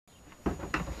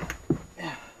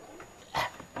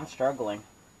I'm struggling.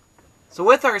 So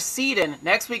with our seat in,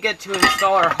 next we get to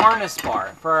install our harness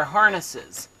bar for our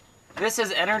harnesses. This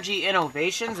is Energy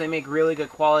Innovations. They make really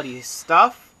good quality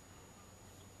stuff.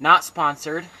 Not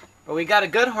sponsored, but we got a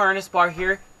good harness bar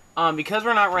here. Because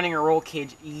we're not running a roll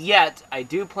cage yet, I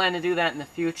do plan to do that in the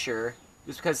future.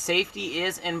 Just because safety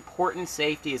is important.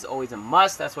 Safety is always a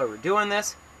must. That's why we're doing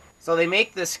this. So they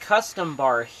make this custom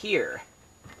bar here.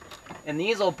 And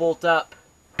these will bolt up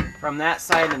from that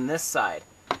side and this side.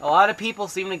 A lot of people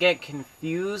seem to get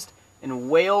confused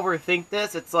and way overthink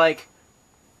this. It's like,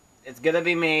 it's going to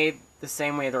be made the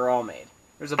same way they're all made.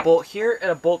 There's a bolt here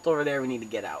and a bolt over there we need to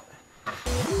get out.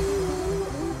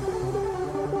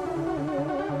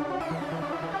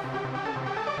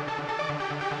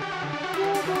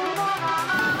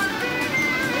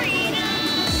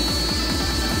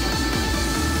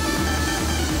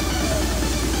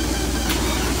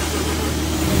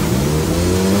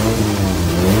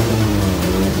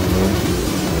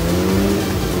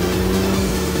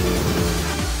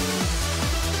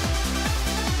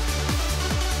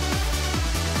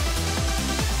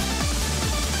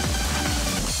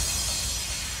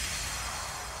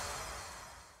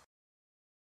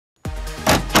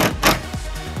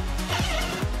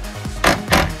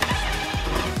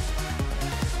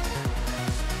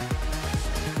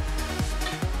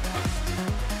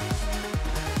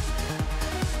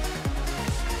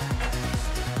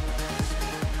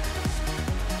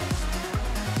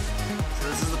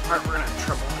 This is the part we're going to have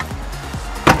trouble with.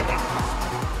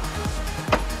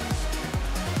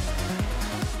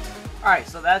 Alright,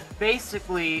 so that's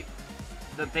basically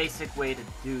the basic way to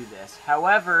do this.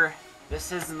 However,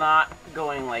 this is not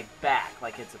going like back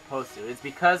like it's supposed to. It's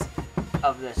because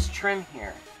of this trim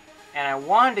here. And I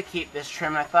wanted to keep this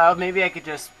trim. I thought maybe I could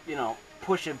just, you know,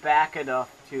 push it back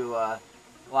enough to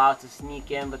allow it to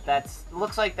sneak in. But it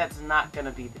looks like that's not going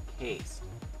to be the case.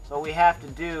 So what we have to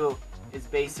do is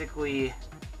basically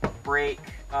break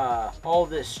all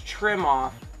this trim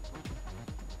off.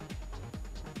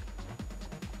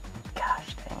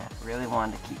 Gosh dang it, I really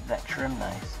wanted to keep that trim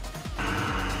nice.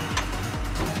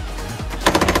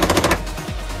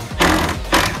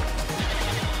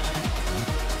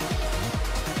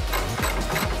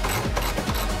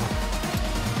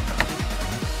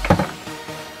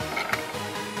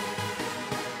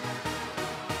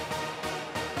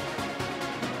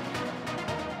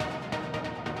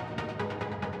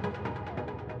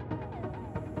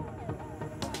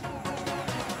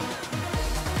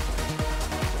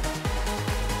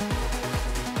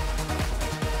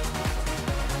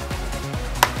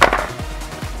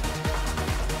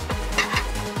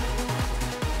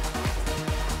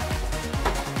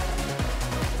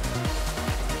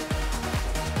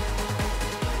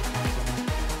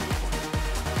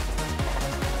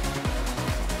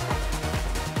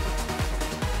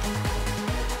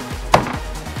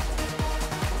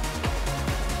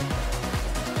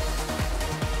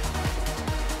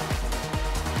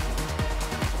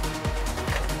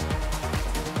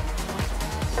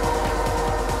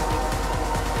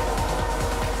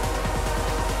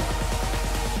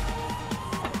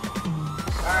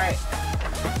 Alright,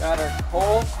 got our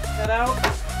coal set out.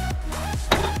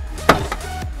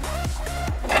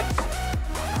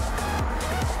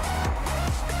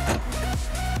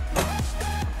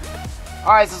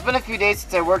 Alright, so it's been a few days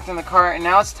since I worked in the car, and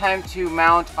now it's time to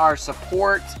mount our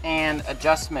support and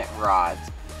adjustment rods.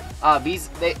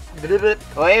 The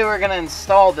way we're going to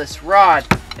install this rod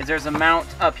is there's a mount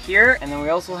up here, and then we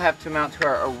also have to mount to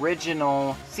our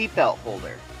original seatbelt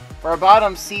holder. For our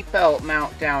bottom seatbelt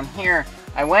mount down here,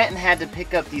 I went and had to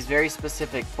pick up these very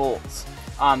specific bolts.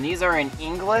 These are in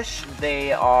English.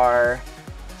 They are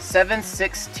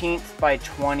 7/16 by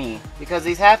 20 because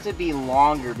these have to be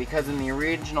longer because in the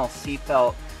original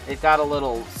seatbelt they've got a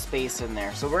little space in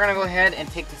there. So we're going to go ahead and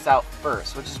take this out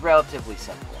first, which is relatively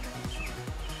simple.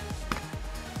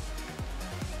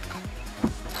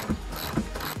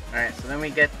 Alright, so then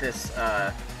we get this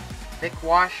thick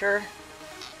washer,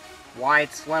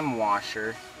 wide slim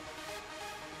washer,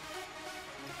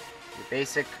 your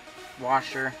basic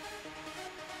washer,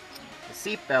 the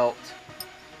seat belt,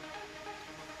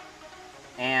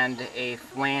 and a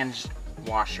flange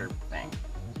washer thing.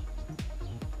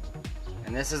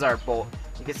 And this is our bolt.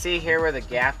 You can see here where the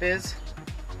gap is,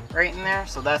 right in there.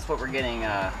 So that's what we're getting.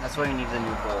 That's why we need the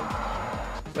new bolt.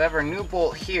 So we have our new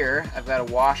bolt here. I've got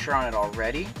a washer on it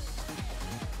already.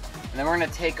 And then we're going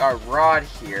to take our rod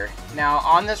here. Now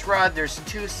on this rod there's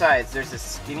two sides. There's a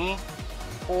skinny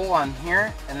hole on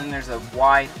here, and then there's a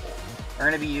wide hole. We're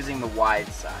going to be using the wide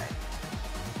side.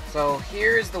 So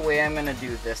here's the way I'm going to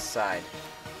do this side.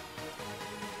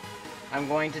 I'm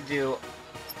going to do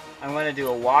I'm going to do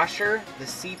a washer, the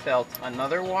seatbelt,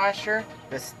 another washer,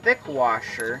 this thick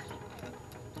washer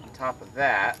on top of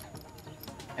that,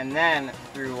 and then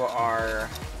through our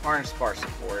harness bar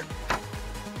support.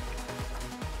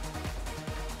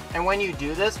 And when you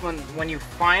do this, when you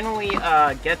finally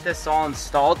get this all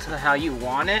installed to how you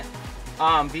want it,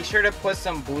 be sure to put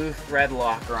some blue thread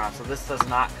locker on so this does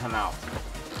not come out.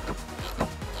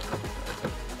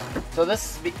 So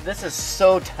this is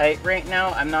so tight right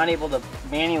now, I'm not able to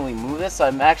manually move this, so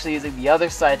I'm actually using the other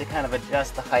side to kind of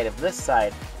adjust the height of this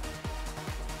side.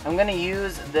 I'm going to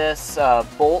use this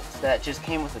bolt that just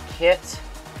came with a kit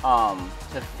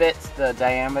to fit the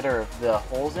diameter of the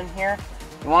holes in here.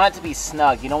 You want it to be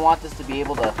snug. You don't want this to be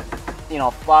able to, you know,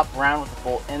 flop around with the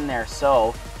bolt in there.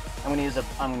 So I'm going to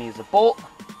use a bolt,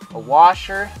 a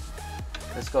washer.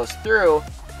 This goes through.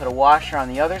 Put a washer on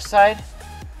the other side,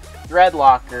 thread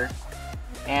locker,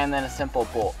 and then a simple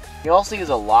bolt. You also use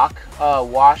a lock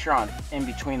washer on in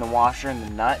between the washer and the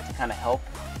nut to kind of help.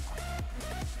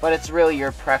 But it's really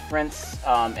your preference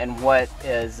and what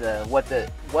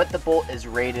the bolt is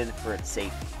rated for its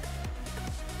safety.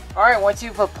 Alright, once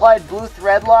you've applied blue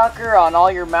thread locker on all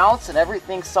your mounts and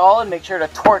everything's solid, make sure to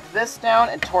torque this down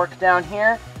and torque down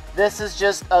here. This is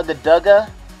just Ugga-Dugga.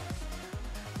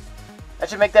 I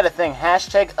should make that a thing.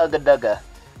 Hashtag Ugga-Dugga.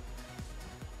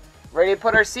 Ready to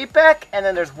put our seat back? And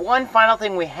then there's one final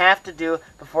thing we have to do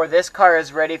before this car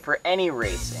is ready for any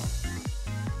racing.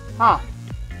 Huh.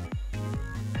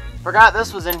 Forgot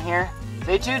this was in here.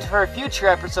 Stay tuned for a future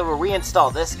episode where we install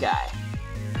this guy.